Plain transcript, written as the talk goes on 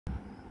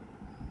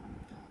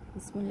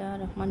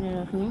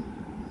Bismillahirrahmanirrahim.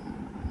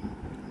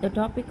 The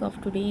topic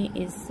of today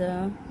is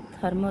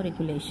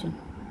thermoregulation.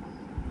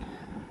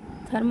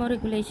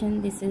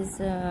 Thermoregulation, this is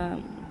the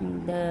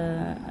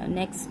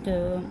next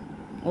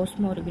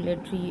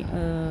osmoregulatory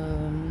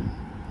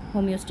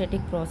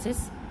homeostatic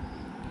process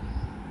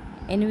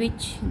in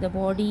which the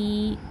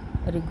body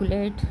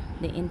regulates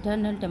the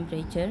internal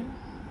temperature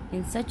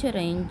in such a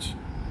range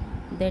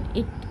that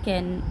it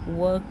can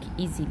work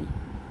easily.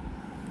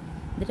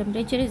 The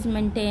temperature is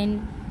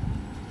maintained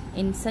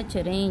in such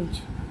a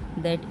range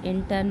that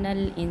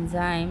internal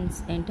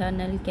enzymes,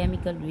 internal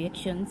chemical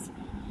reactions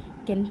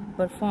can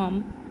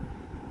perform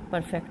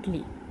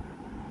perfectly.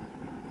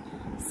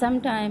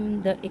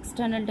 Sometimes the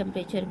external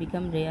temperature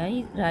become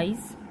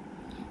rise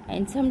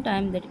and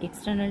sometimes that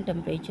external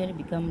temperature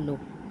become low.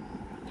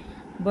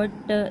 But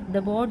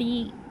the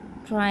body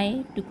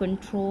try to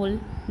control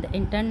the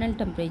internal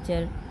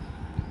temperature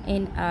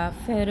in a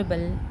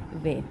favorable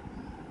way.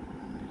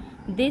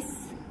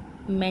 This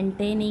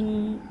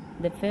maintaining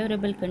the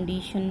favorable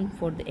condition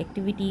for the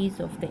activities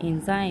of the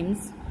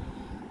enzymes,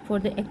 for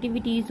the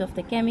activities of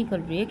the chemical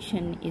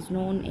reaction is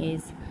known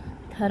as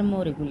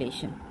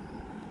thermoregulation.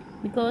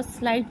 Because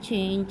slight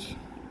change,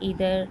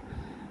 either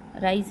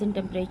rise in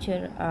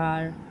temperature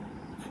or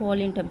fall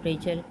in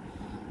temperature,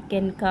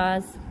 can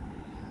cause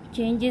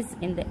changes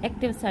in the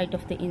active site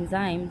of the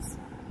enzymes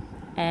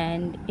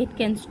and it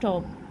can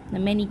stop the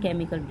many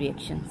chemical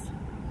reactions.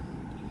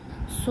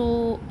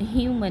 So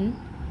human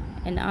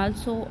and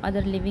also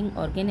other living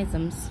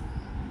organisms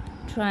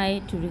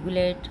try to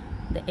regulate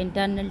the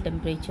internal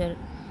temperature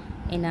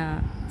in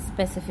a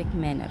specific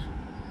manner.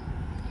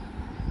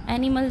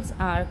 Animals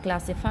are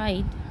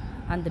classified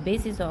on the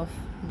basis of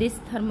this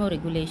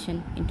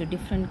thermoregulation into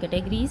different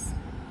categories.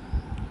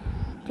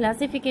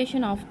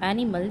 Classification of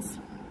animals,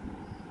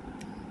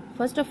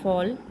 first of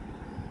all,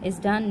 is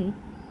done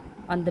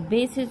on the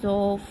basis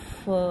of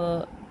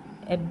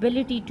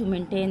ability to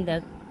maintain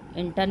the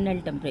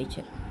internal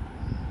temperature.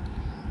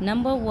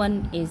 Number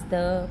one is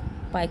the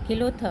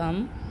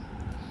poikilotherm,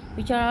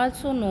 which are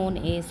also known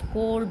as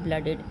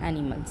cold-blooded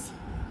animals.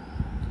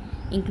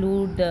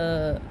 Include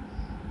the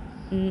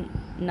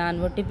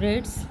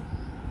non-vertebrates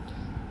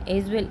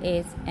as well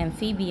as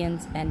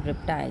amphibians and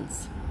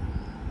reptiles,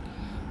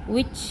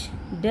 which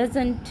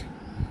doesn't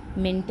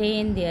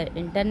maintain their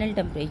internal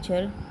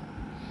temperature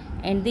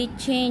and they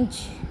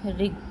change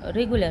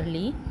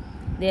regularly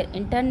their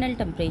internal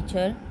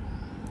temperature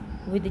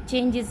with the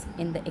changes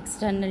in the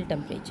external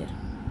temperature,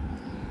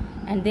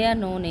 and they are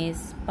known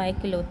as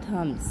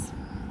poikilotherms.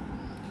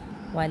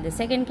 While the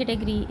second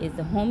category is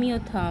the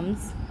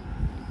homeotherms,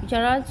 which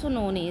are also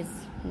known as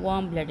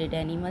warm-blooded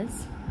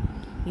animals.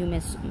 You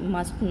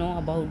must know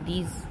about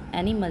these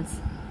animals.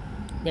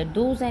 They are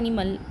those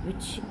animals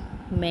which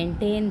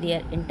maintain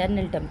their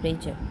internal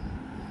temperature.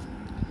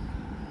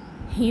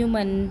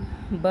 Human,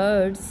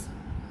 birds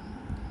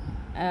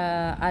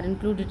are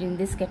included in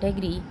this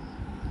category,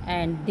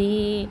 and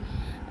they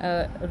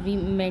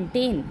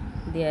maintain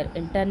their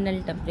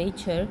internal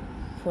temperature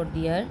for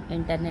their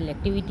internal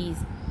activities.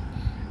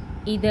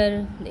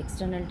 Either the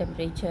external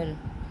temperature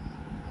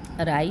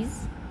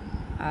rise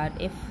or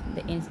if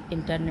the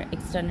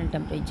external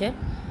temperature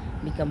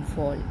become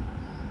fall.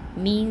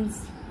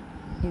 Means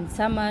in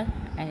summer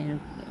and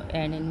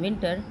in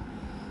winter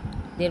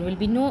there will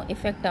be no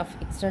effect of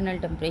external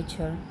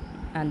temperature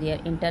on their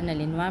internal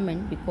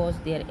environment because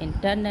their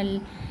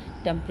internal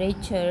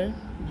temperature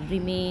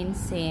remains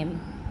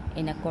same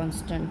in a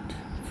constant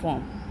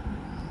form.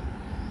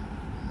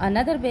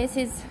 Another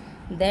basis,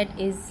 that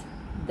is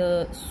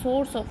the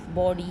source of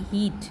body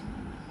heat,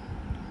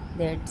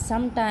 that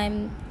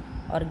sometimes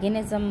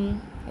organism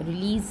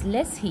release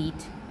less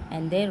heat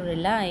and they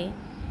rely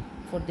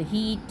for the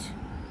heat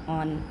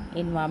on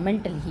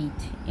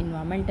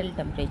environmental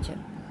temperature,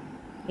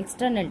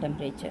 external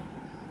temperature,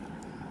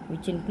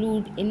 which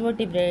include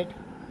invertebrate,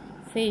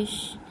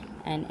 fish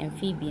and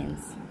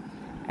amphibians,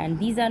 and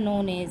these are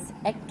known as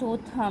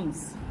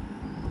ectotherms.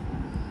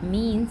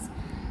 Means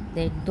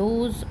that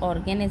those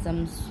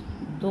organisms,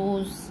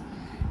 those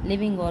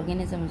living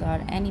organisms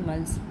or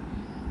animals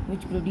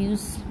which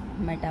produce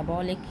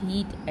metabolic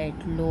heat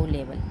at low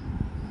level,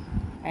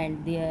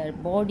 and their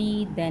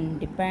body then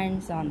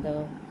depends on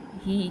the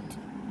heat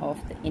of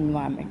the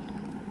environment,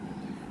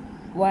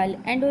 while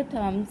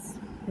endotherms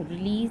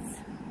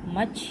release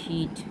much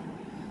heat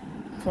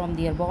from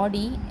their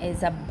body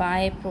as a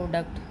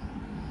byproduct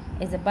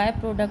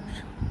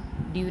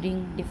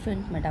during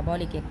different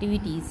metabolic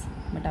activities,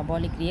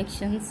 metabolic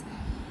reactions,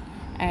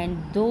 and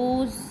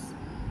the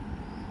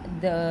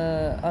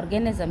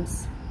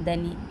organisms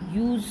then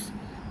use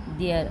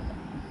their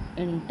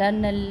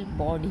internal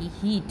body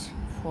heat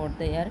for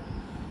their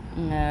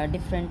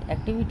different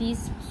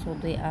activities. So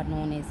they are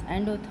known as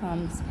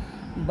endotherms.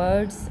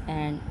 Birds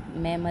and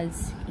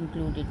mammals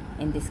included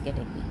in this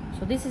category.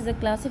 So this is a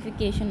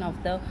classification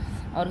of the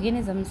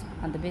organisms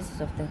on the basis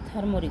of the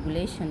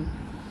thermoregulation,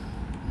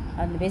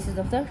 on the basis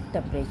of the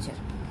temperature.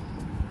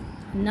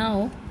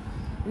 Now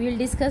we will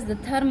discuss the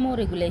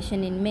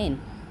thermoregulation in men,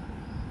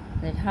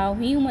 that how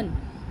human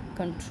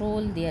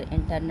control their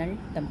internal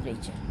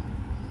temperature.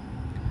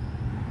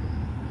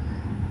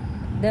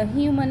 The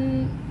human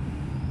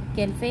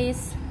can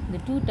face the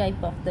two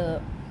type of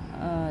the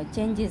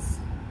changes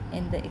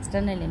in the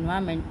external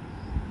environment.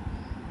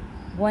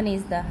 One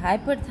is the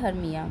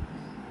hyperthermia,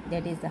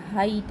 that is the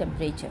high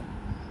temperature,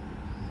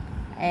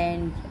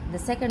 and the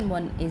second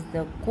one is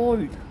the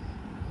cold,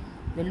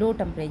 the low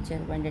temperature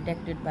when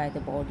detected by the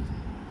body.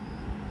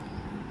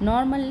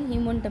 Normal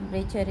human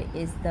temperature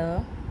is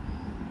the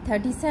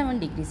 37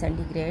 degrees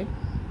centigrade,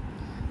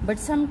 but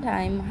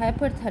sometimes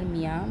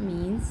hyperthermia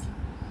means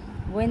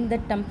when the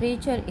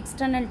temperature,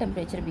 external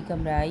temperature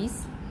become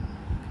rise.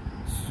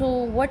 So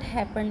what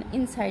happened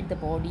inside the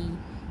body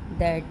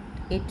that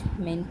it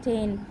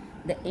maintain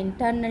the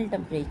internal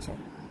temperature.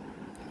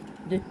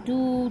 The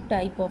two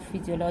type of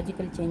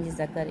physiological changes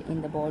occur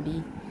in the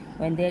body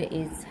when there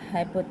is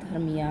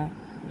hypothermia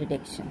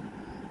detection.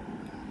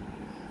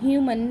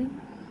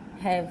 Human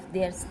have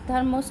their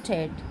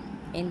thermostat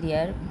in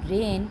their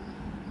brain,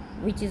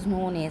 which is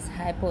known as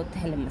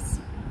hypothalamus.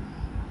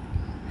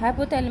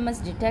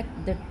 Hypothalamus detect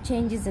the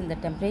changes in the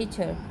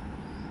temperature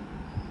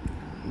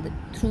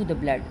through the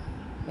blood.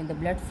 When the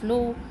blood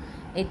flow,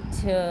 it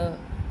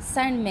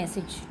send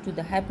message to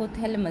the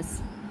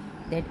hypothalamus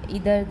that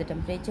either the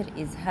temperature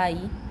is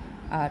high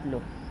or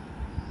low.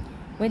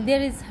 When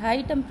there is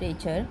high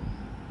temperature,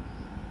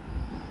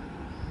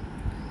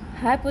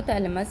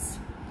 hypothalamus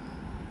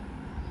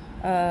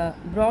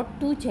brought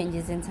two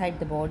changes inside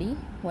the body.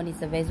 One is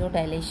the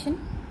vasodilation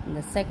and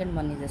the second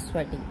one is the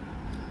sweating.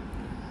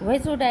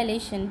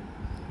 Vasodilation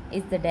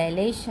is the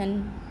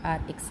dilation or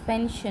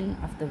expansion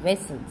of the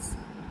vessels,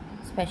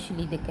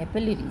 especially the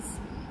capillaries.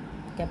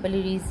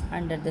 Capillaries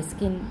under the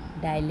skin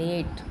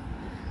dilate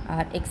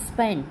or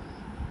expand,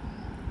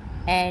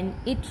 and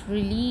it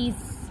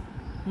releases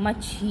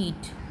much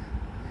heat,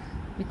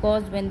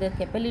 because when the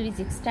capillaries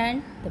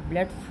extend, the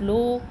blood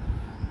flow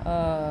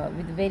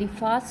with very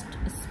fast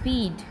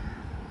speed,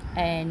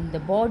 and the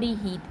body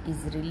heat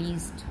is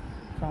released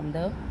from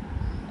the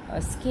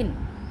skin.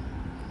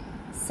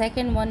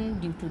 Second one,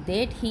 due to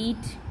that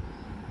heat,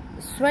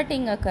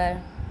 sweating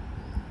occur,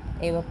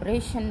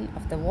 evaporation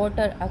of the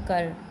water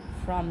occur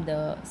from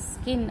the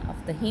skin of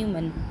the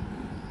human,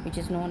 which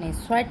is known as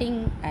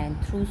sweating, and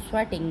through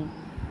sweating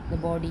the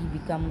body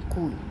become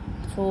cool.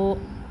 So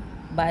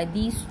by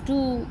these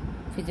two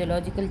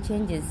physiological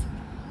changes,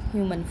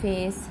 human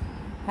face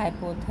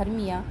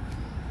hypothermia.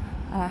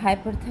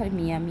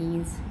 Hyperthermia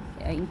means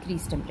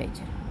increased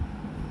temperature.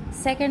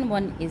 Second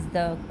one is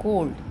the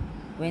cold,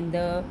 when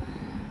the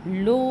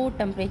low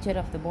temperature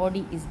of the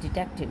body is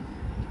detected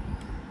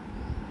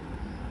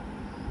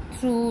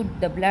through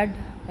the blood.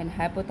 When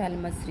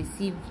hypothalamus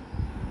receives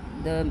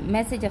the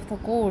message of the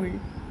cold,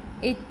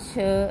 it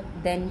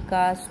then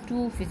causes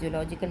two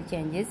physiological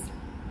changes.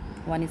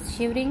 One is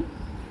shivering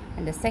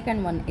and the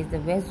second one is the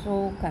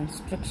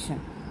vasoconstriction.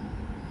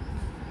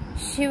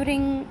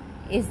 Shivering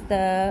is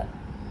the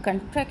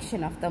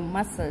contraction of the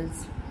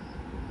muscles,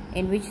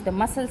 in which the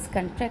muscles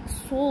contract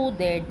so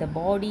that the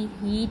body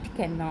heat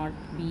cannot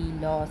be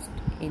lost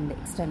in the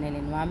external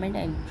environment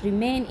and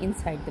remain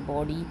inside the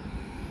body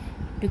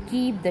to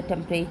keep the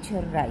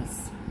temperature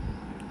rise.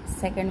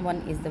 Second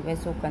one is the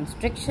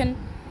vasoconstriction.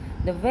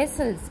 The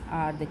vessels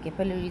or the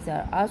capillaries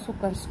are also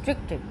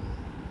constricted.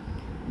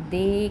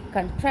 They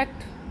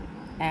contract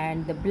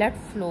and the blood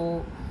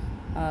flow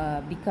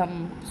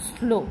become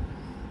slow,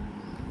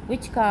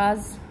 which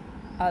cause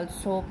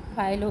also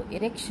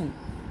piloerection.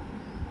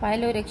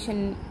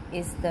 Piloerection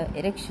is the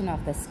erection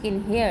of the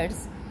skin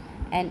hairs,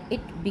 and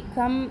it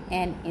become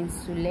an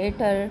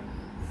insulator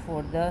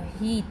for the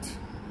heat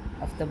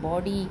of the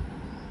body.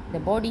 The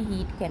body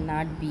heat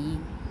cannot be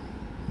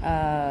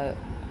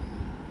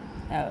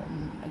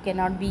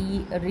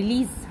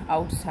released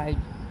outside,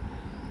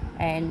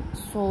 and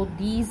so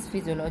these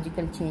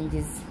physiological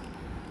changes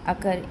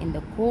occur in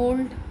the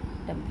cold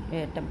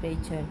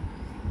temperature,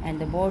 and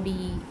the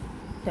body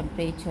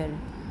temperature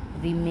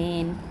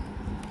remain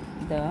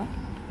the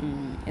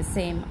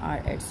same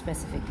or at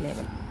specific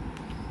level.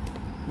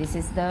 This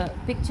is the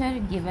picture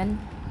given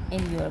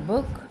in your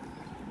book,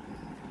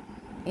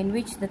 in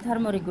which the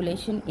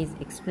thermoregulation is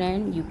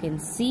explained. You can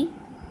see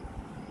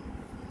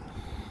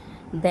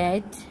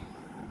that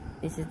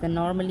this is the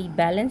normally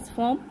balanced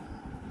form,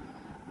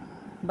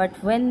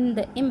 but when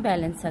the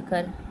imbalance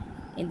occur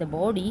in the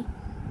body,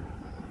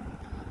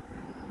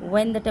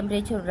 when the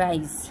temperature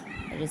rise,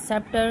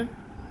 receptor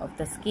of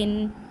the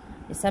skin,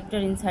 receptor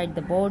inside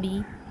the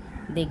body,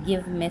 they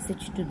give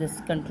message to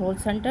this control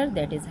center,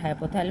 that is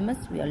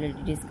hypothalamus, we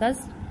already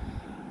discussed,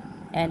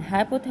 and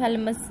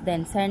hypothalamus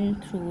then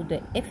send through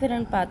the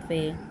efferent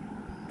pathway,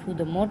 through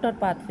the motor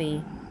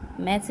pathway,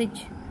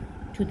 message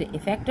to the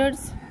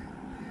effectors.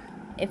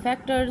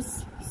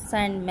 Effectors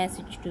send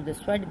message to the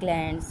sweat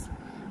glands,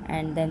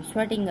 and then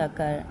sweating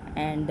occur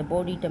and the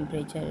body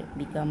temperature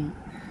become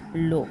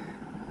low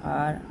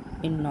or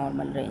in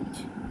normal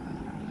range.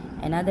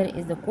 Another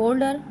is the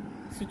colder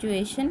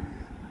situation.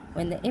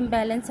 When the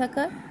imbalance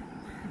occur,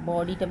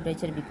 body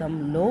temperature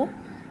become low,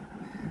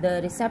 The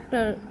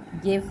receptor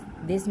give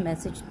this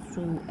message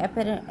through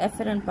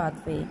afferent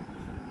pathway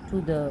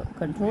to the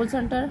control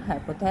center,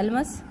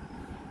 hypothalamus.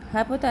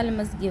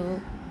 Hypothalamus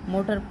give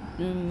motor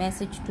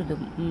message to the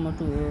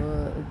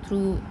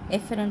through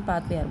afferent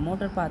pathway or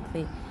motor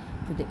pathway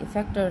to the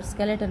effector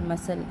skeletal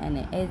muscle, and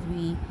as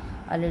we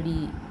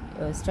already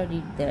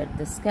studied that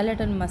the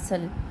skeletal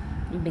muscle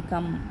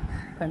become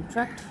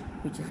contract,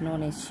 which is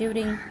known as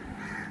shivering,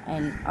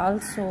 and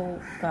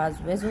also cause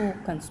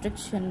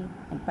vasoconstriction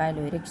and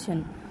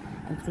piloerection,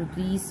 and through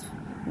these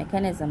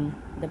mechanism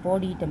the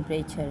body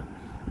temperature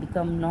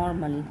become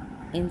normal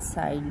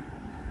inside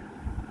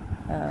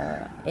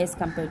as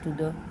compared to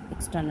the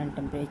external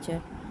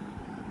temperature,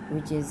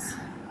 which is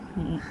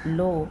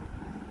low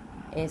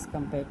as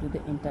compared to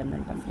the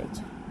internal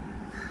temperature.